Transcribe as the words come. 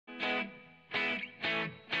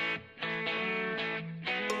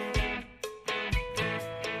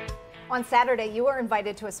On Saturday, you are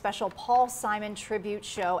invited to a special Paul Simon tribute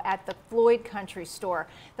show at the Floyd Country Store.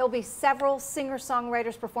 There'll be several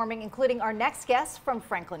singer-songwriters performing, including our next guest from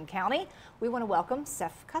Franklin County. We want to welcome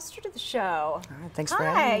Seph Custer to the show. All right, thanks for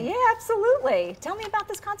having me. Yeah, absolutely. Tell me about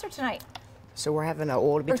this concert tonight. So we're having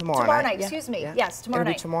it'll be tomorrow night. Excuse me. Yeah. Yes, tomorrow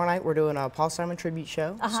night. Tomorrow night. We're doing a Paul Simon tribute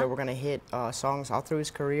show. So we're going to hit songs all through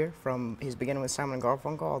his career, from his beginning with Simon &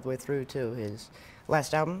 Garfunkel all the way through to his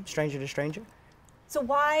last album, Stranger to Stranger. So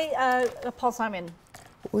why Paul Simon?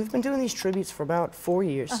 We've been doing these tributes for about 4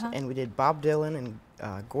 years, and we did Bob Dylan and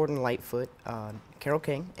Gordon Lightfoot, Carole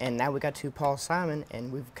King, and now we got to Paul Simon,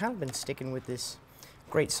 and we've kind of been sticking with this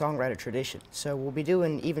great songwriter tradition. So we'll be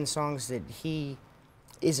doing even songs that he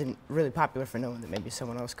isn't really popular for knowing, that maybe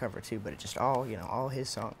someone else covered too, but it's just all, all his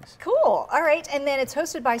songs. Cool. All right, and then it's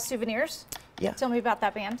hosted by Souvenirs. Yeah. Tell me about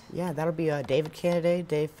that band. Yeah, that'll be David Canady,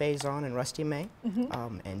 Dave Faison, and Rusty May.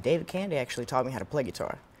 And David Canady actually taught me how to play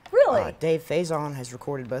guitar. Really? Dave Faison has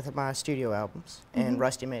recorded both of my studio albums, and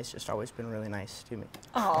Rusty May has just always been really nice to me.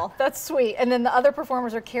 Oh, that's sweet. And then the other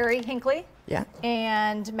performers are Carrie Hinckley. Yeah.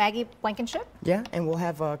 And Maggie Blankenship. Yeah, and we'll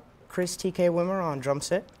have Chris T.K. Wimmer on drum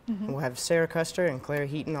set. And we'll have Sarah Custer and Claire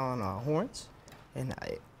Heaton on horns. And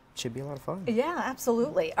it should be a lot of fun. Yeah,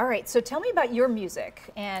 absolutely. All right, so tell me about your music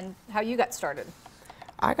and how you got started.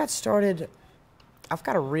 I got started, I've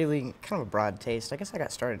got a really kind of a broad taste. I guess I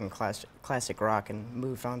got started in classic rock and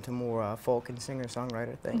moved on to more folk and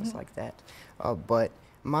singer-songwriter things like that. But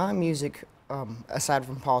my music, aside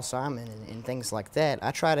from Paul Simon and things like that,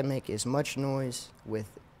 I try to make as much noise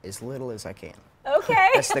with as little as I can. Okay.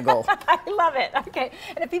 That's the goal. I love it. Okay.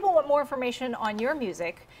 And if people want more information on your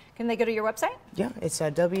music, can they go to your website? Yeah, it's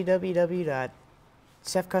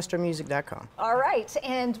www.sephcustermusic.com. All right.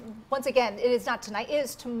 And once again, it is not tonight. It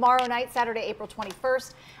is tomorrow night, Saturday, April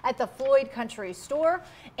 21st, at the Floyd Country Store.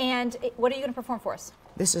 And what are you going to perform for us?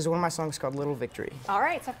 This is one of my songs called Little Victory. All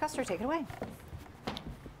right. Seph Custer, take it away.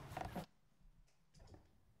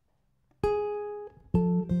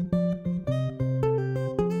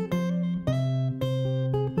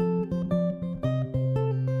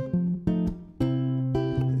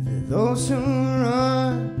 Those who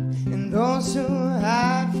run and those who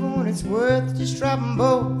hide, for what it's worth, just drop them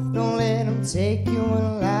both. Don't let them take you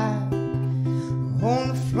alive. On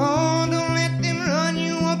the floor, don't let them run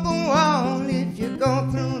you up a wall. If you go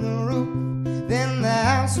through the roof, then the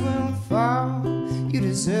house will fall. You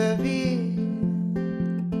deserve it,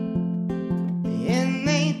 and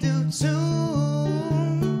they do too.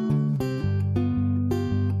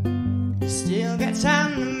 You still got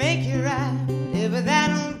time to make it right, whatever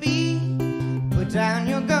that'll be. Put down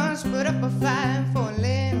your guns, put up a fight for a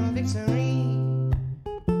little victory.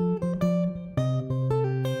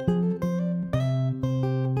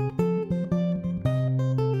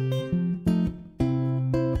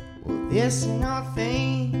 Well, this and all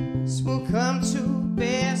things will come to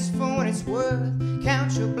best, for what it's worth.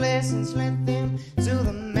 Count your blessings, let them do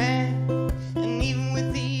the math. And even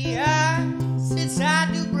with the odds, it's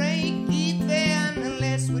hard to break, keep them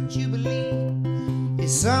unless what you believe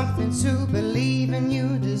is something to believe, and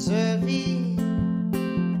you deserve it,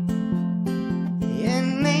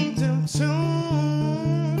 and they do too.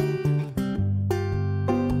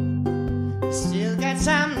 Still got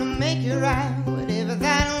time to make it right, whatever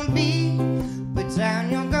that'll be. Put down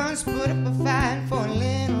your guns, put up a fight for a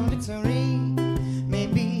little victory.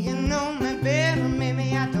 Maybe you know me better,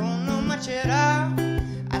 maybe I don't know much at all.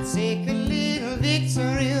 I take a little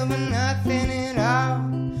victory over nothing at all.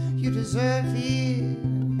 You deserve it,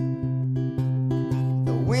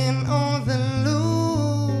 the win or the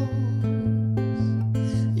lose.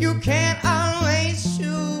 You can't always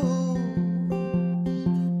choose,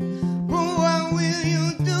 but what will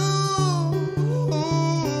you do?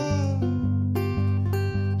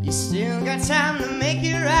 You still got time to make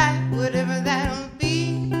it right, whatever that'll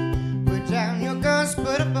be. Put down your guns,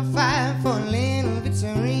 put up a fight for a little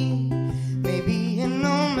victory. Maybe you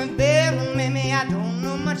know me better, maybe I don't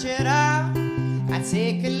know much at all. I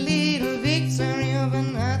take a little victory